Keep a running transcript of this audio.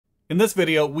In this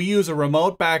video, we use a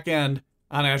remote backend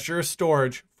on Azure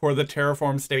Storage for the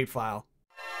Terraform state file.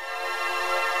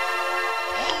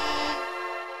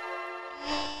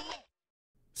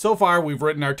 So far, we've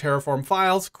written our Terraform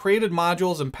files, created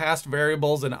modules, and passed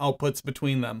variables and outputs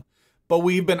between them. But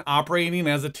we've been operating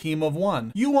as a team of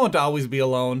one. You won't always be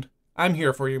alone. I'm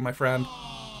here for you, my friend.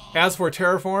 As for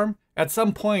Terraform, at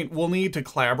some point, we'll need to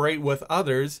collaborate with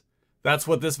others. That's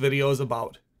what this video is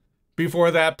about.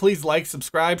 Before that, please like,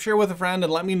 subscribe, share with a friend,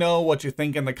 and let me know what you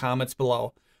think in the comments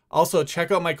below. Also,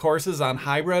 check out my courses on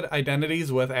hybrid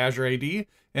identities with Azure AD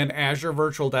and Azure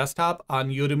Virtual Desktop on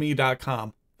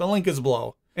udemy.com. The link is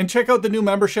below. And check out the new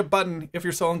membership button if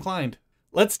you're so inclined.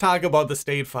 Let's talk about the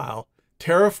state file.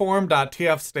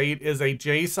 Terraform.tfstate is a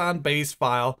JSON-based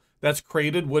file that's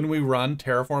created when we run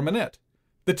Terraform init.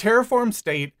 The Terraform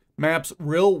state maps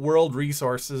real-world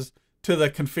resources to the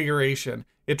configuration.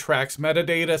 It tracks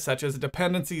metadata such as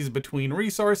dependencies between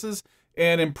resources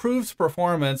and improves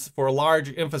performance for large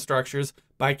infrastructures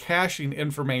by caching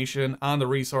information on the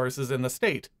resources in the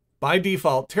state. By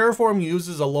default, Terraform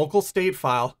uses a local state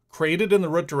file created in the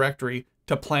root directory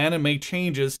to plan and make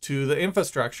changes to the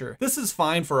infrastructure. This is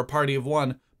fine for a party of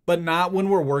one, but not when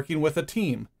we're working with a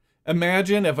team.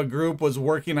 Imagine if a group was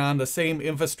working on the same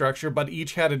infrastructure but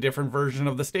each had a different version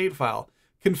of the state file.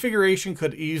 Configuration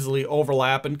could easily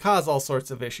overlap and cause all sorts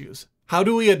of issues. How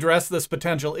do we address this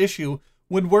potential issue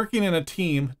when working in a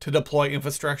team to deploy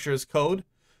infrastructure as code?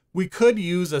 We could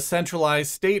use a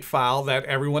centralized state file that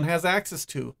everyone has access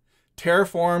to.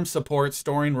 Terraform supports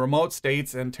storing remote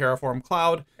states in Terraform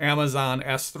Cloud, Amazon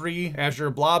S3, Azure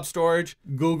Blob Storage,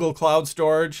 Google Cloud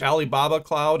Storage, Alibaba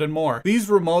Cloud, and more. These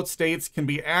remote states can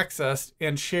be accessed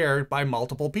and shared by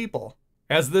multiple people.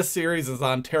 As this series is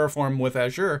on Terraform with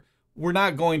Azure, we're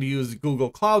not going to use Google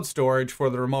Cloud Storage for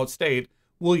the remote state.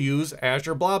 We'll use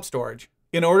Azure Blob Storage.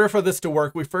 In order for this to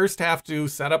work, we first have to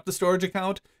set up the storage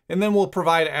account, and then we'll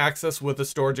provide access with the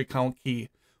storage account key.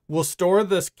 We'll store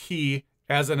this key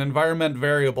as an environment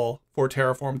variable for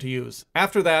Terraform to use.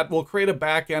 After that, we'll create a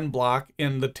backend block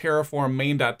in the Terraform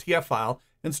main.tf file,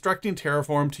 instructing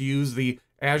Terraform to use the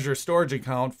Azure Storage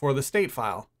Account for the state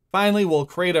file. Finally, we'll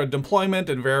create a deployment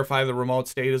and verify the remote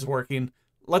state is working.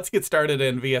 Let's get started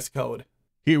in VS Code.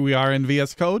 Here we are in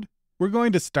VS Code. We're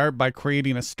going to start by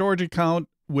creating a storage account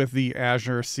with the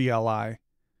Azure CLI.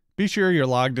 Be sure you're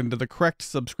logged into the correct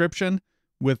subscription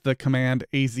with the command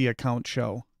az-account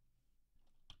show.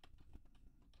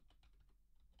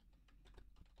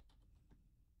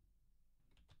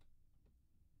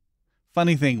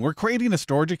 Funny thing, we're creating a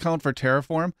storage account for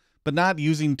Terraform, but not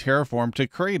using Terraform to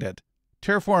create it.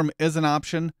 Terraform is an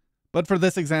option, but for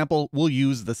this example, we'll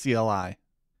use the CLI.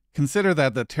 Consider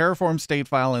that the Terraform state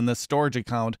file in this storage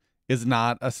account is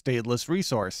not a stateless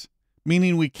resource,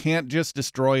 meaning we can't just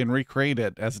destroy and recreate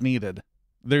it as needed.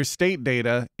 There's state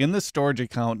data in the storage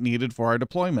account needed for our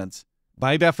deployments.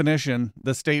 By definition,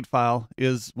 the state file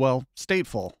is, well,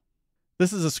 stateful.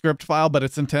 This is a script file, but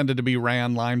it's intended to be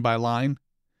ran line by line.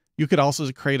 You could also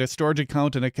create a storage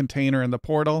account in a container in the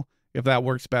portal if that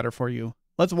works better for you.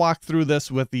 Let's walk through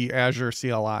this with the Azure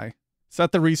CLI.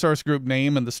 Set the resource group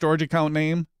name and the storage account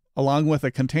name, along with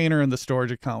a container in the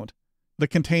storage account. The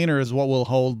container is what will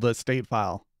hold the state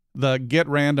file. The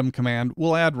getRandom command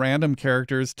will add random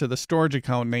characters to the storage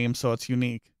account name so it's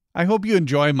unique. I hope you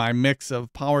enjoy my mix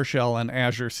of PowerShell and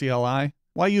Azure CLI.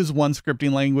 Why use one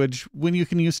scripting language when you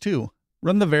can use two?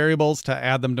 Run the variables to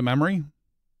add them to memory.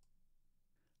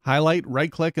 Highlight,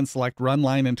 right-click, and select Run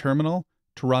Line in Terminal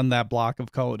to run that block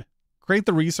of code. Create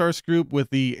the resource group with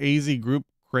the az-group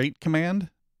create command.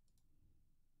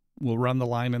 We'll run the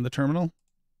line in the terminal.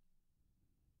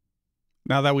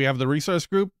 Now that we have the resource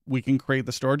group, we can create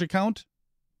the storage account.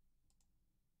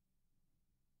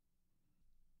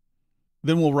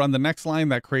 Then we'll run the next line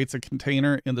that creates a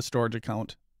container in the storage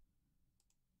account.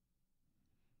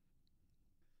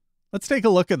 Let's take a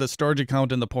look at the storage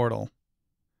account in the portal.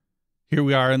 Here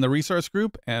we are in the resource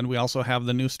group, and we also have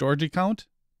the new storage account.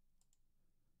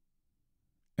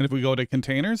 And if we go to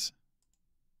containers,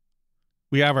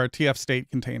 we have our tfstate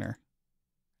container.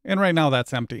 And right now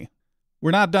that's empty.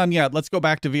 We're not done yet. Let's go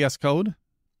back to VS Code.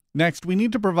 Next, we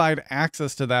need to provide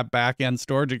access to that backend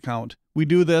storage account. We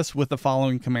do this with the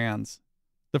following commands.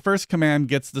 The first command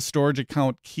gets the storage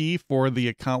account key for the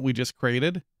account we just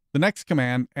created. The next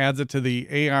command adds it to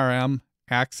the ARM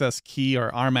access key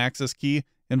or ARM access key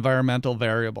environmental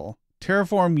variable.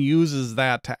 Terraform uses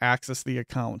that to access the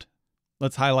account.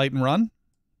 Let's highlight and run.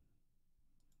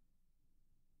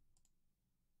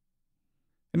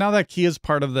 And now that key is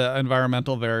part of the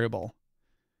environmental variable.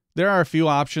 There are a few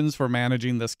options for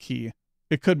managing this key.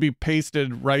 It could be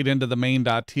pasted right into the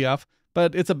main.tf,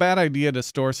 but it's a bad idea to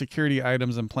store security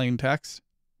items in plain text.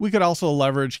 We could also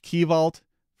leverage key vault.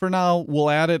 For now, we'll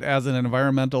add it as an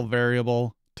environmental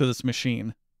variable to this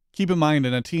machine. Keep in mind,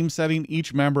 in a team setting,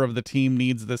 each member of the team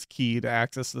needs this key to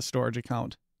access the storage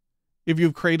account. If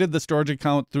you've created the storage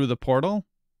account through the portal,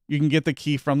 you can get the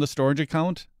key from the storage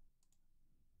account.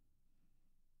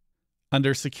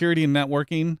 Under Security and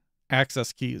Networking,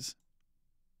 Access Keys.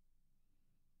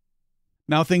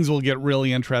 Now things will get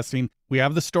really interesting. We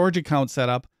have the storage account set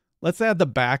up. Let's add the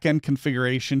backend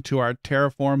configuration to our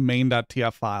terraform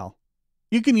main.tf file.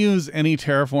 You can use any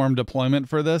Terraform deployment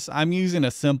for this. I'm using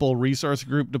a simple resource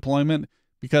group deployment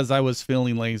because I was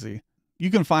feeling lazy. You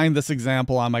can find this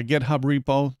example on my GitHub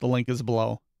repo. The link is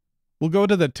below. We'll go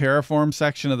to the Terraform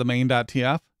section of the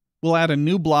main.tf. We'll add a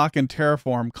new block in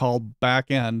Terraform called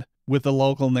Backend with the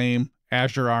local name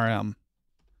Azure RM.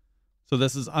 So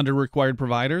this is under required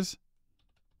providers.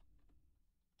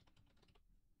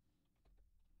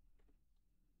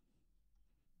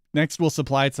 Next, we'll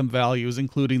supply some values,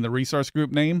 including the resource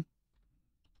group name,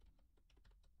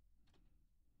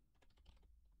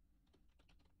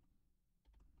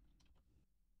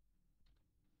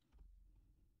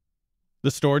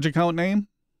 the storage account name,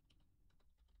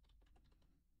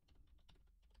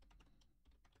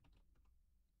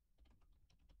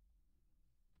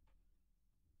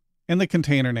 and the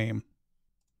container name.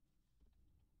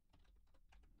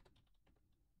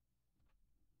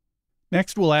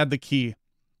 Next, we'll add the key.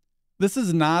 This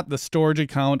is not the storage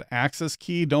account access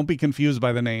key. Don't be confused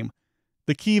by the name.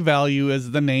 The key value is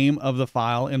the name of the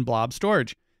file in blob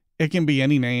storage. It can be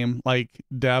any name, like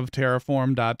dev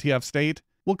terraform.tfstate.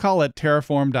 We'll call it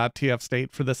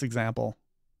terraform.tfstate for this example.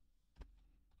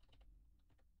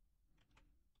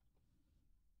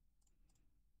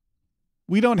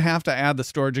 We don't have to add the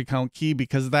storage account key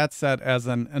because that's set as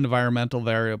an environmental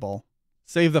variable.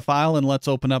 Save the file and let's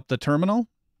open up the terminal.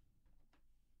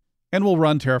 And we'll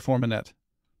run Terraform init.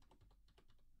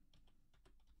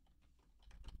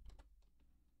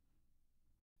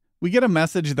 We get a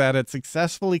message that it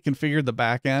successfully configured the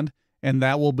backend, and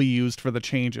that will be used for the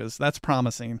changes. That's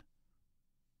promising.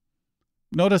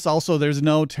 Notice also there's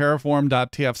no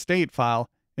terraform.tfstate file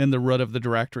in the root of the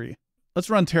directory. Let's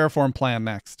run Terraform plan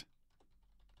next.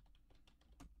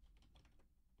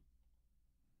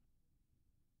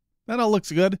 That all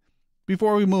looks good.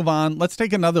 Before we move on, let's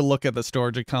take another look at the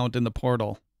storage account in the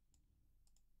portal.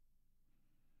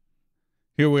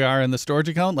 Here we are in the storage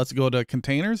account. Let's go to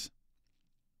Containers.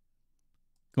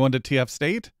 Go into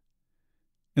tfstate.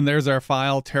 And there's our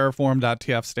file,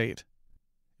 terraform.tfstate.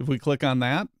 If we click on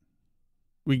that,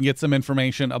 we can get some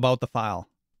information about the file.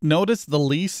 Notice the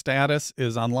lease status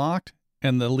is unlocked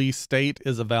and the lease state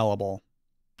is available.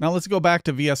 Now let's go back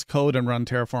to VS Code and run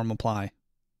Terraform apply.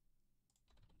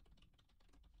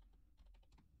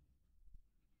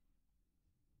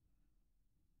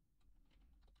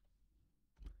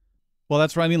 While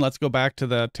that's running, let's go back to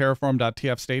the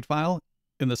terraform.tfstate file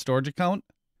in the storage account,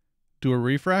 do a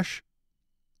refresh.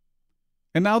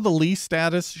 And now the lease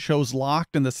status shows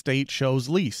locked and the state shows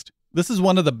leased. This is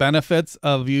one of the benefits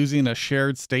of using a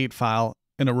shared state file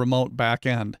in a remote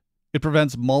backend. It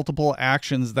prevents multiple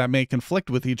actions that may conflict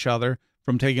with each other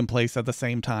from taking place at the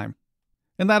same time.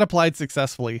 And that applied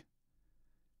successfully.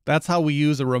 That's how we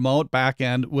use a remote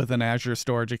backend with an Azure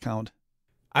Storage Account.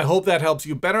 I hope that helps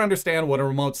you better understand what a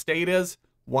remote state is,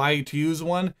 why to use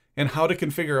one, and how to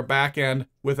configure a backend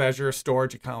with Azure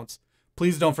Storage Accounts.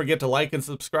 Please don't forget to like and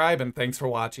subscribe, and thanks for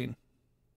watching.